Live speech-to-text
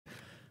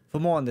For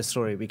more on this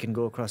story, we can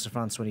go across to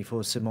France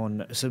 24.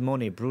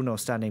 Simone Bruno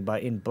standing by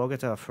in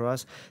Bogota for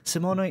us.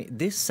 Simone,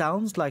 this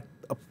sounds like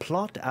a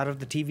plot out of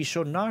the TV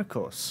show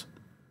Narcos.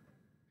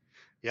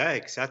 Yeah,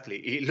 exactly.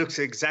 It looks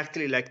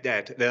exactly like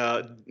that.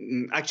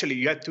 Actually,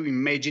 you have to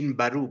imagine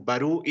Baru.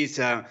 Baru is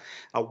a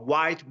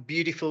white,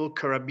 beautiful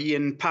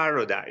Caribbean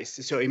paradise.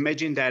 So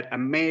imagine that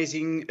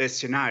amazing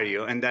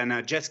scenario, and then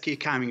a jet ski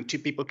coming, two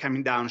people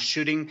coming down,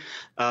 shooting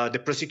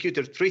the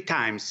prosecutor 3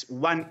 times,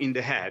 one in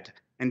the head,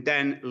 and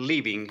then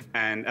leaving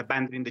and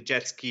abandoning the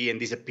jet ski and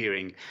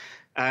disappearing.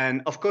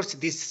 And of course,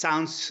 this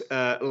sounds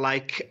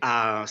like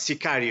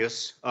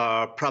sicarios,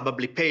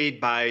 probably paid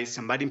by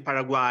somebody in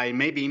Paraguay,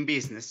 maybe in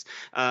business,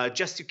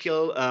 just to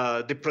kill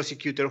the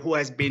prosecutor who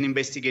has been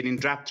investigating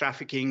drug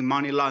trafficking,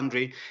 money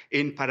laundering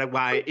in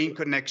Paraguay in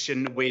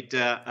connection with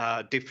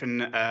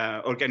different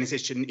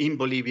organizations in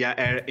Bolivia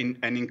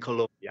and in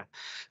Colombia.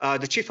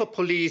 The chief of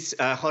police,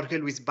 Jorge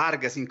Luis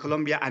Vargas in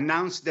Colombia,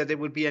 announced that there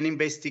will be an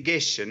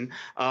investigation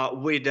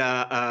with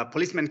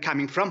policemen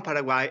coming from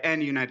Paraguay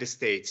and the United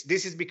States.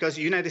 This is because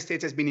the United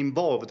States has been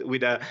involved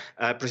with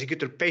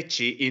Prosecutor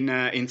Pecci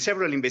in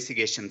several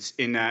investigations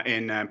in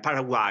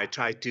Paraguay,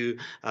 try to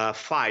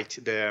fight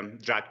the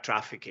drug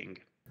trafficking.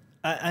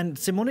 And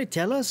Simone,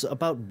 tell us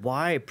about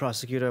why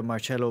Prosecutor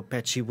Marcelo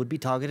Pecci would be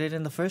targeted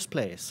in the first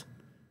place.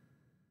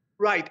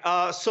 Right.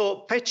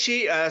 So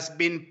Pecci has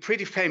been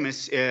pretty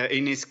famous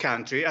in his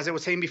country. As I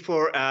was saying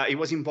before, he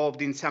was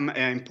involved in some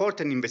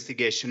important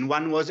investigation.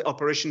 One was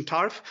Operation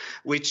Turf,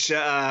 which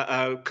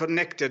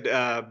connected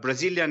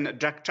Brazilian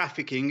drug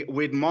trafficking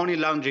with money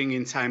laundering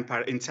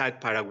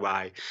inside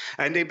Paraguay.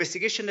 And the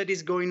investigation that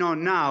is going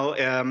on now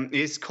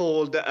is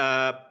called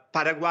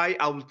Paraguay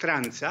a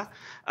ultranza,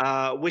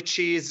 which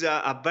is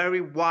a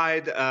very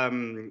wide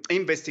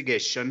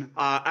investigation.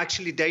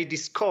 Actually, they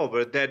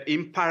discovered that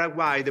in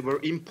Paraguay, they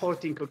were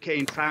importing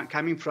cocaine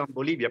coming from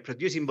Bolivia,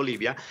 produced in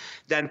Bolivia,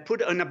 then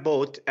put on a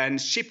boat and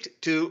shipped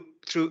through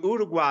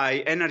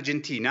Uruguay and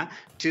Argentina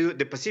to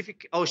the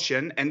Pacific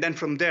Ocean, and then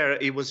from there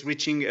it was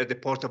reaching the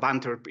port of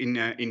Antwerp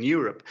in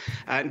Europe.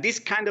 And this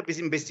kind of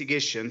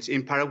investigations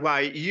in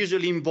Paraguay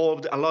usually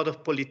involved a lot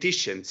of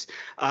politicians,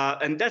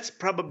 and that's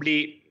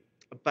probably,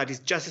 but it's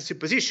just a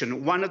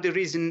supposition, one of the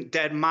reasons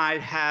that might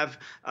have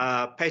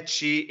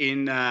Pecci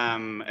in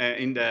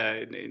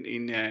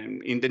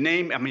the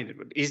name, I mean,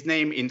 his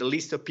name in the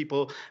list of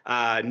people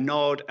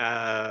not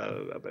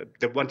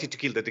that wanted to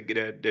kill, that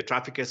the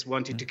traffickers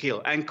wanted to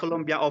kill. And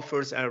Colombia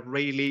offers a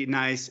really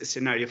nice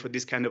scenario for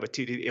this kind of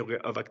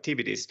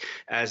activities,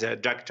 as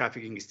drug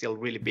trafficking is still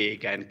really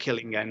big, and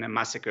killing and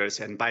massacres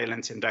and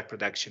violence and drug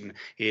production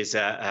is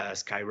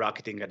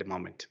skyrocketing at the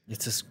moment.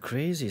 It's a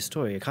crazy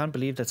story. I can't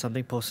believe that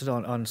something posted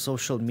on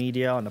social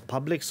media, on a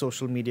public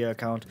social media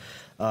account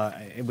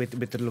with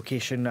the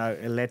location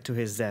led to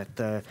his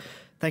death.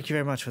 Thank you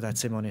very much for that,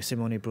 Simone.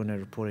 Simone Bruno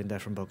reporting there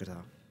from Bogota.